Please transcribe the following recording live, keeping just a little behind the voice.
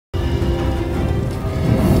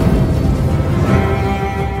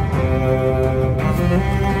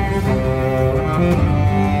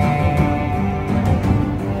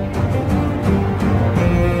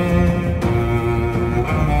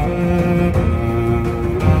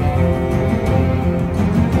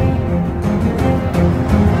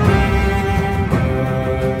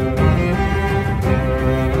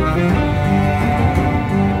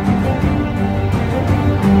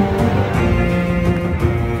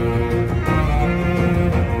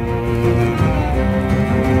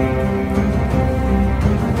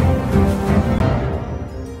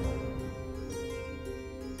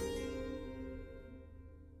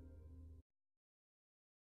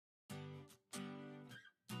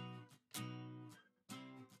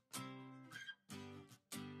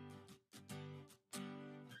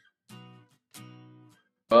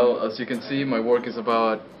Well, as you can see, my work is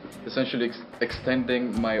about essentially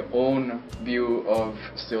extending my own view of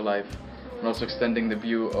still life and also extending the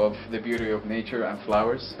view of the beauty of nature and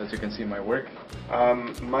flowers, as you can see in my work.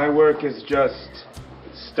 My work is just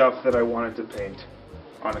stuff that I wanted to paint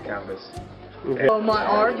on a canvas. So my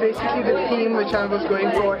art, basically the theme which I was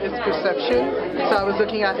going for is perception. So I was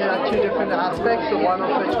looking at it at two different aspects. So one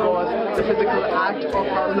of which was the physical act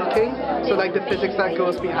of looking, so like the physics that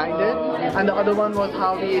goes behind it. And the other one was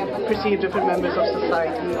how we perceive different members of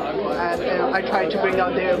society. And I tried to bring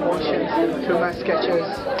out their emotions through my sketches.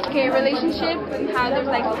 Okay, relationship and how there's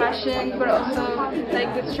like passion, but also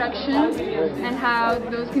like destruction, and how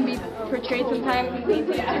those can be portrayed sometimes in paintings,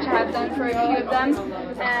 which I have done for a few of them.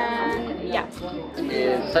 And yeah.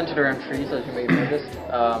 Is centered around trees, as you may have noticed.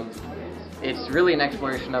 It's really an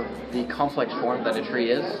exploration of the complex form that a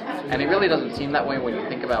tree is, and it really doesn't seem that way when you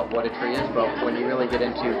think about what a tree is, but when you really get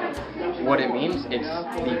into what it means, it's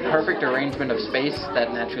the perfect arrangement of space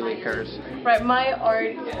that naturally occurs. Right, my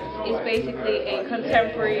art is basically a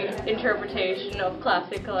contemporary interpretation of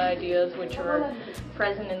classical ideas which were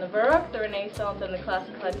present in the Baroque, the Renaissance, and the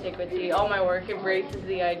classical antiquity. All my work embraces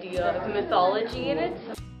the idea of mythology in it.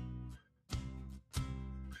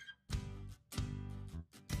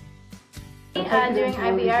 Doing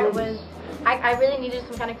IB art was, I really needed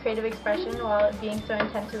some kind of creative expression while being so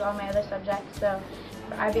intense with all my other subjects, so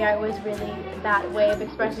IB art was really that way of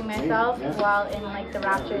expressing myself while in like the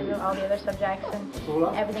raptures of all the other subjects and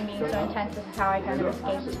everything being so intense. This is how I kind of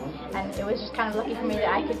escaped, and it was just kind of lucky for me that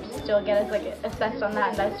I could still get like assessed on that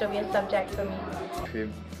and that would still be a subject for me.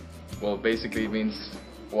 Well, basically it means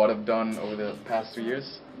what I've done over the past 2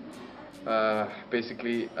 years.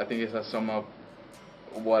 Basically, I think it has sum up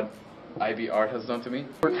what IB art has done to me.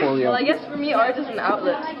 Well, I guess for me, art is an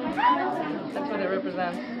outlet. That's what it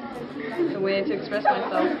represents. It's a way to express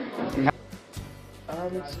myself.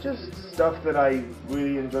 It's just stuff that I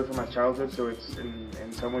really enjoyed from my childhood, so it's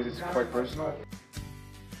in some ways it's quite personal.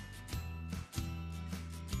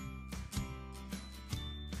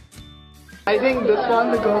 I think this one,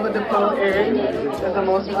 the girl with the pearl earring, is the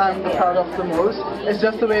most I'm proud of the most. It's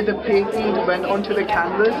just the way the paint went onto the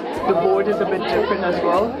canvas. The board is a bit different as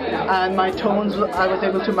well, and my tones, I was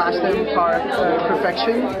able to match them for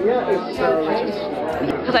perfection.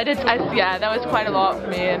 Because yeah, that was quite a lot for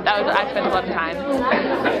me, and I spent a lot of time.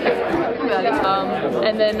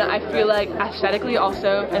 And then I feel like aesthetically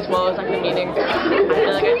also, as well as like the meaning, I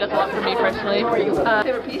feel like it does a lot for me personally.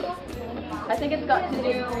 Favorite piece? I think it's got to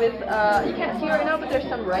do with, you can't see it right now, but there's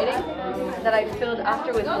some writing that I filled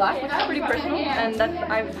after with black, which is pretty personal, and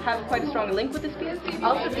I have quite a strong link with this piece. I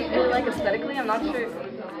also just really like aesthetically, I'm not sure,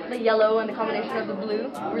 the yellow and the combination of the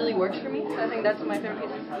blue really works for me, so I think that's my favorite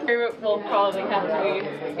piece. My favorite will probably have to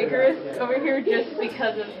be Icarus over here, just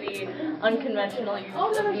because of the unconventional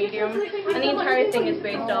use of medium, and the entire thing is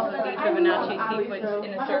based off of the Fibonacci sequence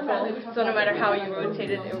in a circle, so no matter how you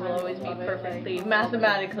rotate it, it will always be perfectly,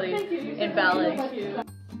 mathematically in balance.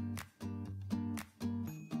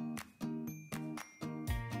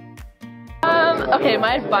 Okay,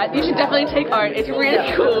 my advice, you should definitely take art, it's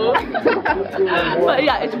really cool. But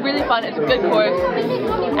yeah, it's really fun, it's a good course,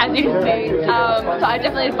 as you can see. So I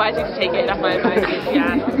definitely advise you to take it, that's my advice,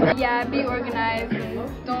 yeah. Yeah, be organized,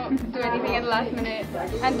 and don't do anything at the last minute,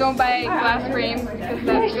 and don't buy glass frames, because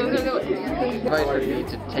those are the... Advice would be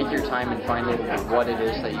to take your time and find out what it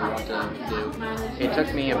is that you want to do. It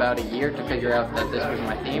took me about a year to figure out that this was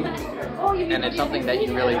my theme, and it's something that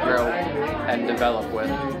you really grow and develop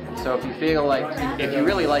with. So if you feel like, if you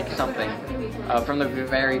really like something, from the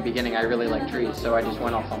very beginning I really like trees, so I just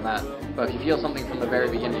went off on that. But if you feel something from the very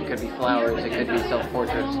beginning, it could be flowers, it could be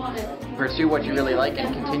self-portraits. Pursue what you really like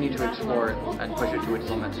and continue to explore it and push it to its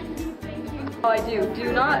limits. Oh, I do.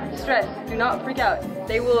 Do not stress. Do not freak out.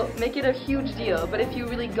 They will make it a huge deal, but if you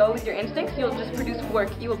really go with your instincts, you'll just produce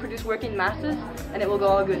work. You will produce work in masses, and it will go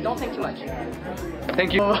all good. Don't think too much.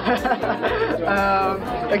 Thank you.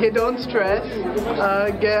 Okay, don't stress.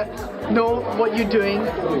 Know what you're doing.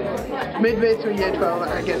 Midway through year 12,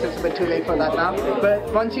 I guess it's a bit too late for that now.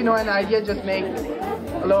 But once you know an idea, just make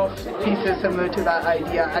a lot of pieces similar to that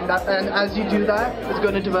idea, and as you do that, it's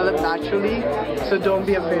going to develop naturally. So don't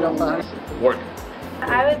be afraid of that. Work.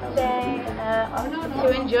 I would say to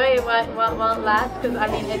enjoy it while it lasts, because I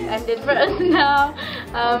mean it's ended for us now.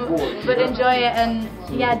 But enjoy it, and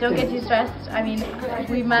yeah, don't get too stressed. I mean,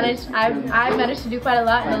 I've managed to do quite a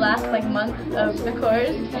lot in the last like month of the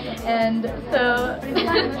course, and so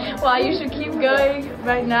while you should keep going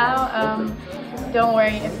right now, don't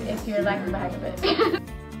worry if you're lagging behind a bit.